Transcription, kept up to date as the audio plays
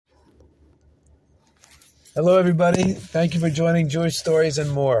Hello, everybody. Thank you for joining Jewish Stories and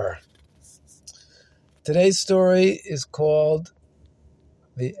More. Today's story is called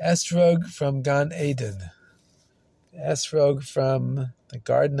The Esrog from Gan Eden. The esrog from the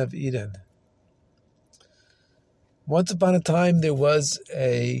Garden of Eden. Once upon a time, there was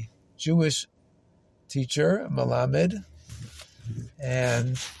a Jewish teacher, a Melamed,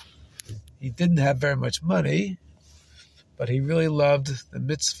 and he didn't have very much money, but he really loved the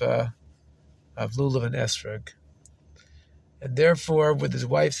mitzvah of lulav and esrog. And therefore, with his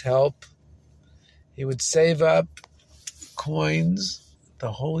wife's help, he would save up coins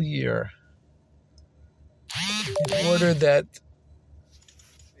the whole year in order that,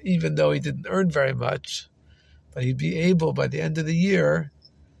 even though he didn't earn very much, but he'd be able by the end of the year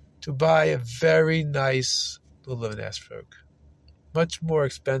to buy a very nice lulav and esrog, much more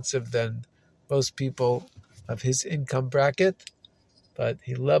expensive than most people of his income bracket. But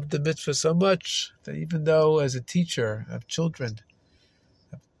he loved the mitzvah so much that even though as a teacher of children,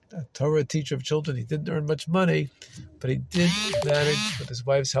 a Torah teacher of children, he didn't earn much money, but he did manage, with his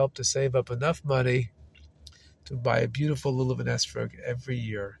wife's help, to save up enough money to buy a beautiful lulav and esrog every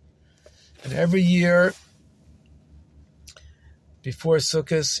year. And every year, before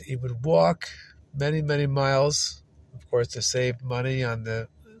Sukkot, he would walk many, many miles, of course, to save money on the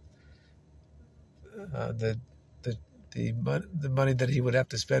money that he would have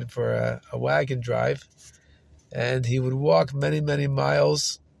to spend for a wagon drive. And he would walk many, many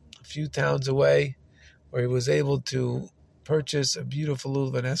miles, a few towns away, where he was able to purchase a beautiful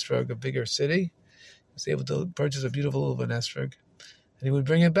lulav and esrog, a bigger city. He was able to purchase a beautiful lulav and esrog, and he would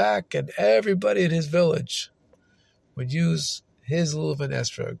bring it back, and everybody in his village would use his lulav and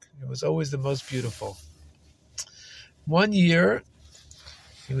esrog. It was always the most beautiful. One year,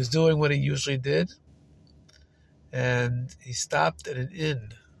 he was doing what he usually did, and he stopped at an inn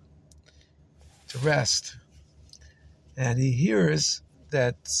to rest. And he hears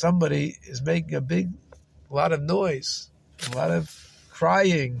that somebody is making a lot of noise, a lot of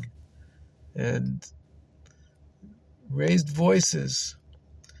crying and raised voices.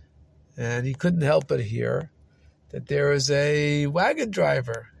 And he couldn't help but hear that there is a wagon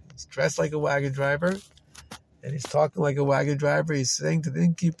driver. He's dressed like a wagon driver, and he's talking like a wagon driver. He's saying to the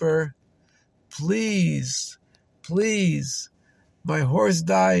innkeeper, please, my horse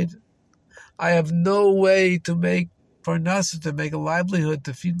died. I have no way to make parnasa, to make a livelihood,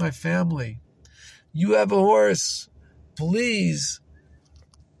 to feed my family. You have a horse. Please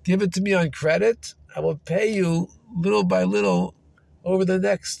give it to me on credit. I will pay you little by little over the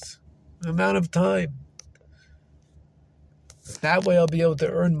next amount of time. That way I'll be able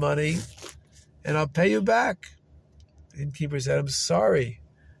to earn money and I'll pay you back. The innkeeper said, I'm sorry.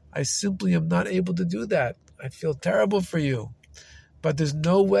 I simply am not able to do that. I feel terrible for you. But there's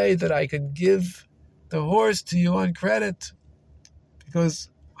no way that I can give the horse to you on credit,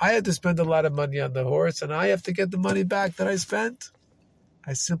 because I had to spend a lot of money on the horse and I have to get the money back that I spent.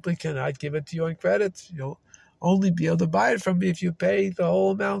 I simply cannot give it to you on credit. You'll only be able to buy it from me if you pay the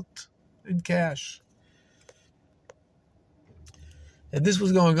whole amount in cash. And this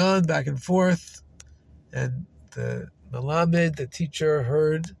was going on back and forth, and the Melamed, the teacher,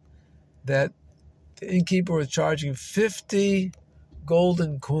 heard that the innkeeper was charging 50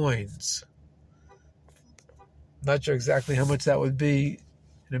 golden coins. Not sure exactly how much that would be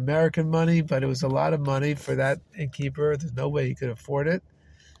in American money, but it was a lot of money for that innkeeper. There's no way he could afford it.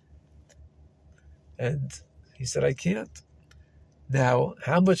 And he said, I can't. Now,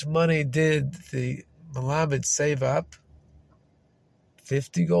 how much money did the Melamed save up?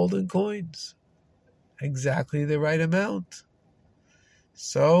 50 golden coins. Exactly the right amount.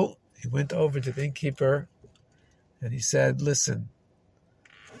 So he went over to the innkeeper and he said, listen,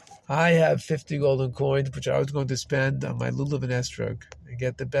 I have 50 golden coins, which I was going to spend on my lulav and esrog and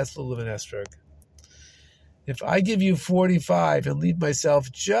get the best lulav and esrog. If I give you 45 and leave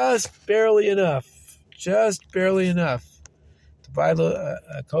myself just barely enough to buy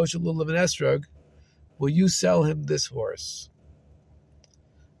a kosher lulav and esrog, will you sell him this horse?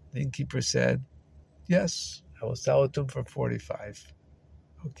 The innkeeper said, yes, I will sell it to him for 45.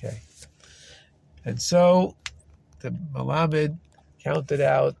 Okay. And so the Melamed counted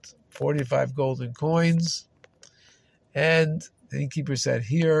out 45 golden coins, and the innkeeper said,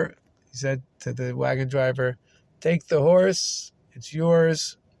 here, he said to the wagon driver, take the horse, it's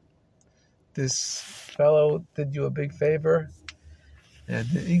yours. This fellow did you a big favor. And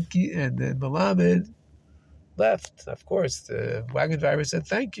the Melamed left. Of course, the wagon driver said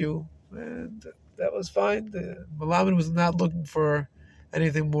thank you, and that was fine. The Melamed was not looking for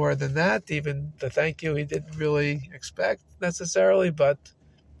anything more than that. Even the thank you he didn't really expect necessarily, but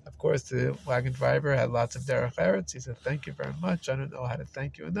Of course, the wagon driver had lots of derech eretz. He said, "Thank you very much. I don't know how to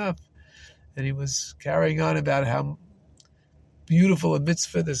thank you enough." And he was carrying on about how beautiful a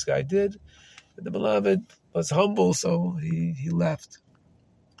mitzvah this guy did. And the beloved was humble, so he left.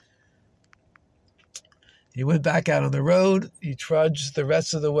 He went back out on the road. He trudged the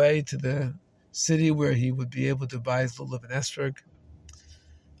rest of the way to the city where he would be able to buy his lulav and esrog,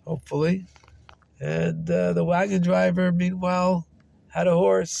 hopefully. And the wagon driver, meanwhile, had a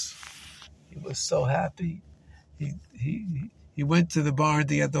horse. He was so happy. He went to the barn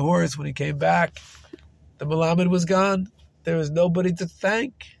to get the horse. When he came back, the Melamed was gone. There was nobody to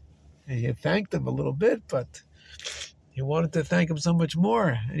thank. And he had thanked him a little bit, but he wanted to thank him so much more.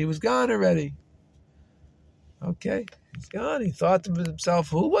 And he was gone already. Okay, he's gone. He thought to himself,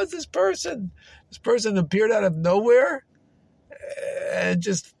 who was this person? This person appeared out of nowhere and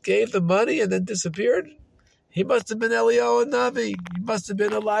just gave the money and then disappeared. He must have been Eliyahu Navi. He must have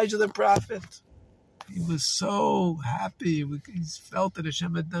been Elijah the prophet. He was so happy. He felt that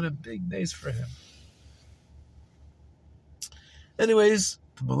Hashem had done a big nace for him. Anyways,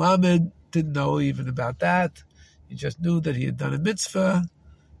 the Melamed didn't know even about that. He just knew that he had done a mitzvah.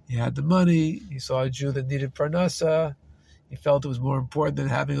 He had the money. He saw a Jew that needed parnasa. He felt it was more important than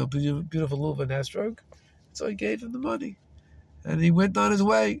having a beautiful lulav and esrog. So he gave him the money. And he went on his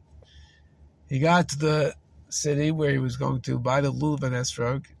way. He got to the city where he was going to buy the lulav and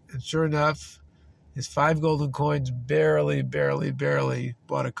esrog. And sure enough, his 5 golden coins barely bought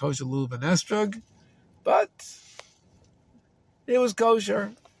a kosher lulav and esrog. But it was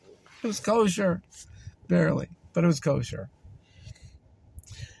kosher. It was kosher. Barely. But it was kosher.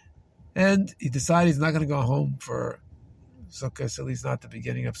 And he decided he's not going to go home for Sukkot, at least not the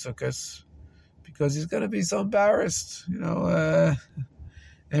beginning of Sukkot, because he's going to be so embarrassed.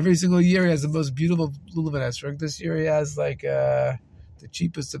 Every single year he has the most beautiful lulav and esrog. This year he has the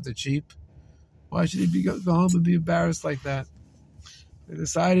cheapest of the cheap. Why should he go home and be embarrassed like that? They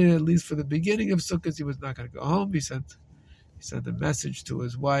decided, at least for the beginning of Sukkot, he was not going to go home. He sent a message to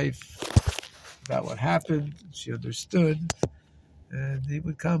his wife about what happened. She understood. And he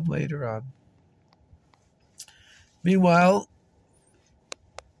would come later on. Meanwhile,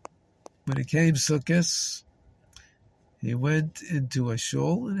 when it came Sukkot, he went into a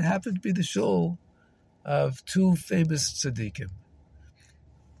shul, and it happened to be the shul of 2 famous tzaddikim.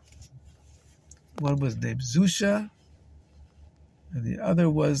 One was named Zusha, and the other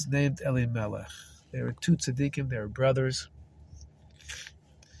was named Elimelech. They were 2 tzaddikim, they were brothers.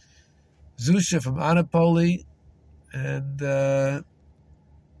 Zusha from Anapoli, and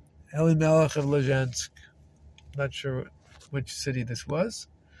Elimelech of Lezhensk. Not sure which city this was.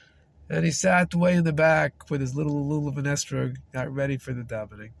 And he sat way in the back with his little lulav and esrog, got ready for the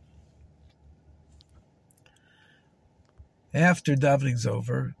davening. After davening's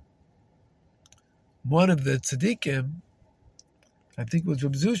over, one of the tzaddikim, I think it was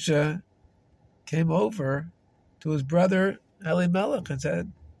Reb Zusha, came over to his brother Elimelech and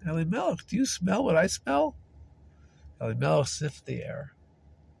said, Elimelech, do you smell what I smell? Elimelech sniffed the air.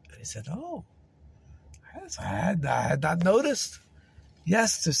 And he said, oh, I had not noticed.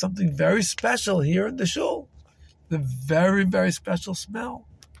 Yes, there's something very special here in the shul. The very, very special smell.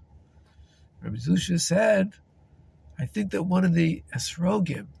 Rabbi Zusha said, I think that one of the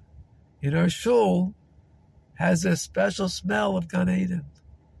esrogim in our shul has a special smell of Gan Eden.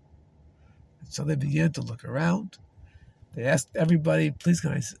 And so they began to look around. They asked everybody, please,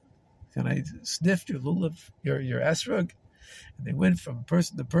 can I sniff your lulav, your esrog? And they went from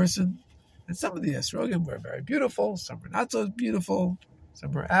person to person. And some of the esrogim were very beautiful. Some were not so beautiful.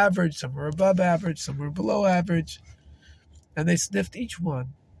 Some were average. Some were above average. Some were below average. And they sniffed each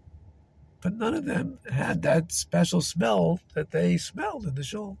one. But none of them had that special smell that they smelled in the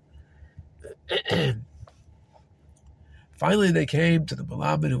shul. Finally, they came to the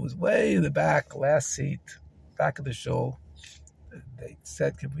Melamed, who was way in the back, last seat, back of the shul. And they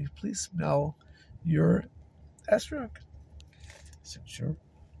said, can we please smell your esrog? I said, sure.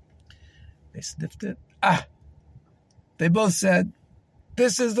 They sniffed it. They both said,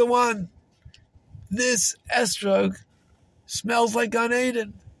 this is the one. This esrog smells like Gan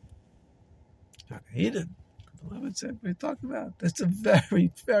Eden. Gan Eden? The Beloved said, what are you talking about? That's a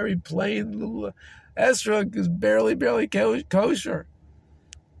very, very plain little esrog is barely kosher.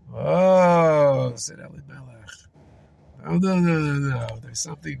 Oh, said Elimelech. No. There's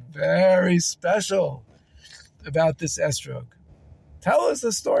something very special about this esrog. Tell us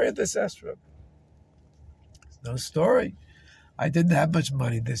the story of this esrog. There's no story. I didn't have much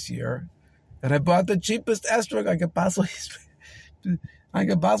money this year, and I bought the cheapest esrog I could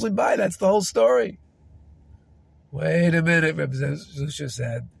possibly buy. That's the whole story. Wait a minute, Reb Zusha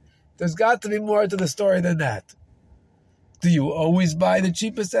said. There's got to be more to the story than that. Do you always buy the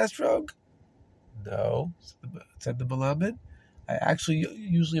cheapest esrog? No, said the Malamed. I actually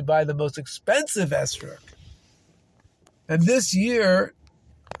usually buy the most expensive esrog. And this year,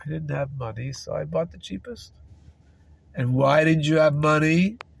 I didn't have money, so I bought the cheapest. And why didn't you have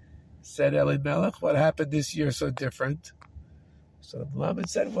money? Said Elimelech. What happened this year so different? So the Malamed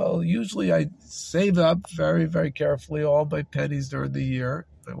said, well, usually I save up very, very carefully all my pennies during the year.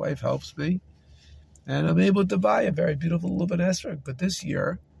 My wife helps me. And I'm able to buy a very beautiful Leuven esrog. But this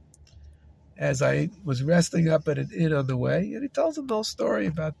year, as I was resting up at an inn on the way, and he tells him the whole story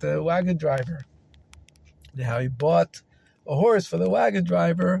about the wagon driver, and how he bought a horse for the wagon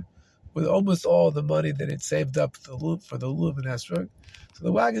driver with almost all the money that he'd saved up for the Leuven esrog. So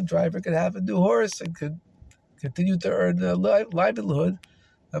the wagon driver could have a new horse and could continue to earn a livelihood,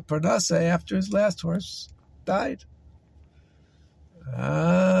 a parnasa, after his last horse died.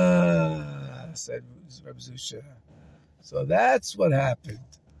 Said Reb Zusha. So that's what happened.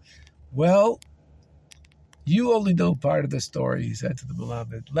 Well, you only know part of the story, he said to the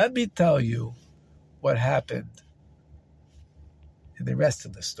Malamed. Let me tell you what happened in the rest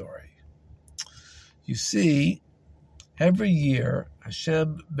of the story. You see, every year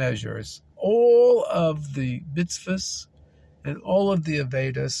Hashem measures all of the mitzvahs and all of the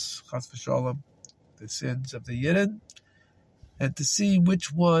avedas, chas v'sholom, the sins of the Yidden, and to see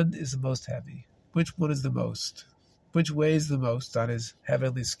which one is the most heavy, which one is the most, which weighs the most on his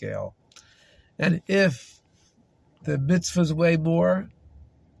heavenly scale. And if the mitzvahs weigh more,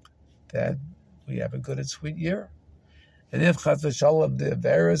 then we have a good and sweet year. And if chas v'sholom, the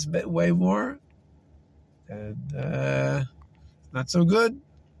averas weigh more, then not so good.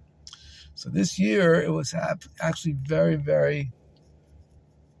 So this year, it was actually very, very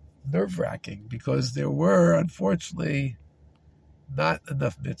nerve-wracking because there were, unfortunately, not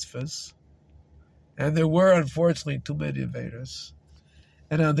enough mitzvahs, and there were, unfortunately, too many avedas.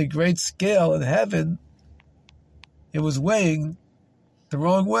 And on the great scale in heaven, it was weighing the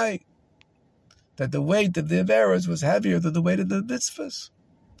wrong way, that the weight of the averas was heavier than the weight of the mitzvahs.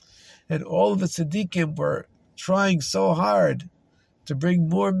 And all of the tzaddikim were trying so hard to bring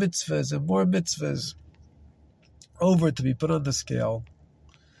more mitzvahs and more mitzvahs over to be put on the scale,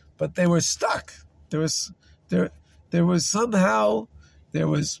 but they were stuck. There was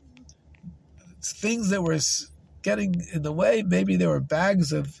things that were getting in the way. Maybe there were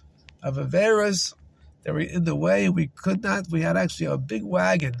bags of averas that were in the way. We had actually a big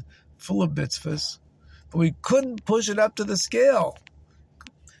wagon full of mitzvahs, but we couldn't push it up to the scale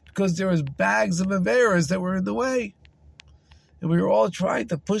because there was bags of averas that were in the way. And we were all trying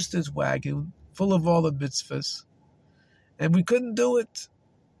to push this wagon full of all the mitzvahs, and we couldn't do it.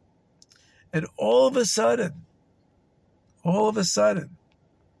 And all of a sudden,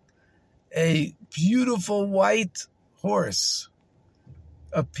 a beautiful white horse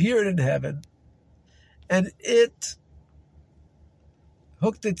appeared in heaven, and it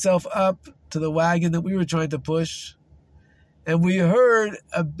hooked itself up to the wagon that we were trying to push, and we heard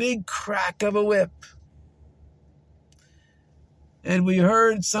a big crack of a whip. And we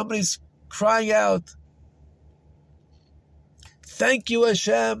heard somebody crying out, "Thank you,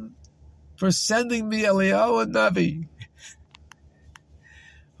 Hashem, for sending me Eliyahu Navi,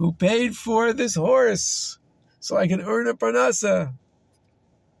 who paid for this horse so I can earn a parnasa."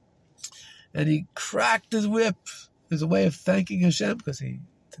 And he cracked his whip as a way of thanking Hashem, because he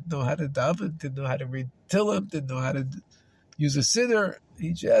didn't know how to daven, didn't know how to read Tillim, didn't know how to use a siddur.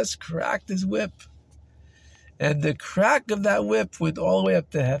 He just cracked his whip. And the crack of that whip went all the way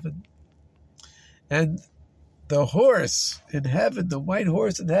up to heaven. And the horse in heaven, the white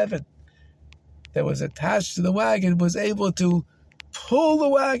horse in heaven that was attached to the wagon, was able to pull the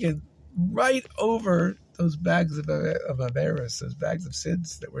wagon right over those bags of averas, those bags of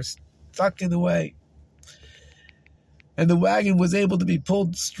sins that were stuck in the way. And the wagon was able to be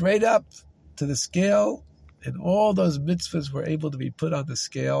pulled straight up to the scale, and all those mitzvahs were able to be put on the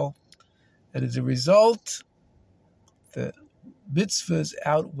scale. And as a result, the mitzvahs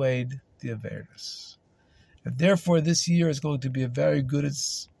outweighed the averas. And therefore, this year is going to be a very good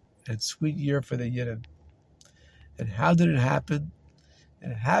and sweet year for the Yidden. And how did it happen?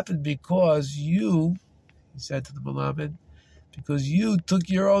 It happened because he said to the Malamed, because you took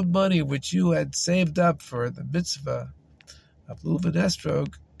your own money, which you had saved up for the mitzvah of Leuven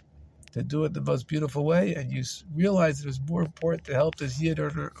esrog, to do it the most beautiful way, and you realized it was more important to help this Yid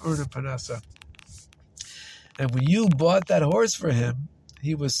earn a parnasa. And when you bought that horse for him,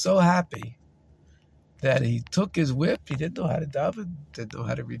 he was so happy that he took his whip. He didn't know how to daven, didn't know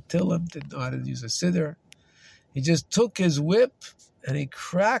how to read Tillim, didn't know how to use a siddur. He just took his whip and he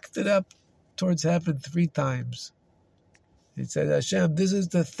cracked it up towards heaven 3 times. He said, Hashem, this is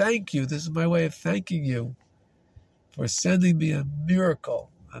to thank you. This is my way of thanking you for sending me a miracle,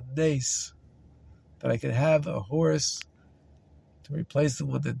 a nace, that I could have a horse to replace the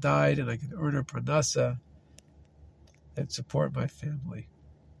one that died, and I could earn a parnasa and support my family.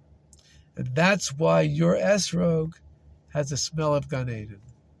 And that's why your esrog has the smell of Gan Eden.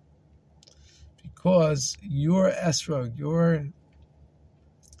 Because your esrog, your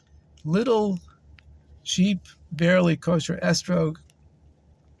little, cheap, barely kosher esrog,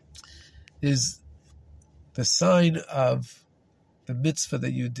 is the sign of the mitzvah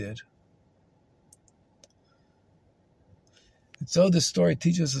that you did. And so this story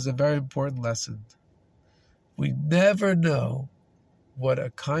teaches us a very important lesson. We never know what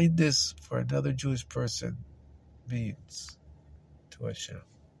a kindness for another Jewish person means to Hashem.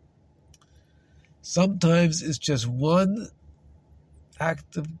 Sometimes it's just one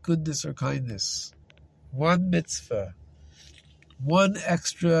act of goodness or kindness, one mitzvah, one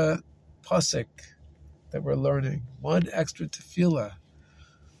extra pasuk that we're learning, one extra tefillah,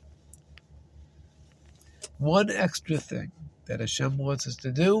 one extra thing that Hashem wants us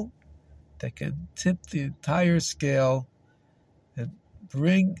to do that can tip the entire scale and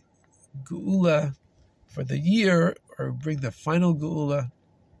bring geula for the year, or bring the final geula.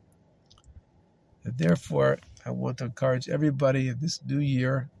 And therefore, I want to encourage everybody in this new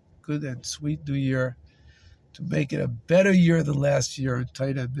year, good and sweet new year, to make it a better year than last year in Torah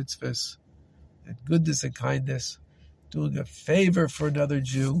and mitzvahs, and goodness and kindness, doing a favor for another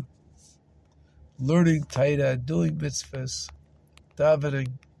Jew, learning Torah, doing mitzvahs,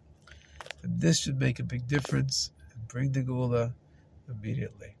 davening. And this should make a big difference and bring the geula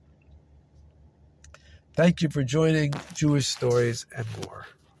immediately. Thank you for joining Jewish Stories and More.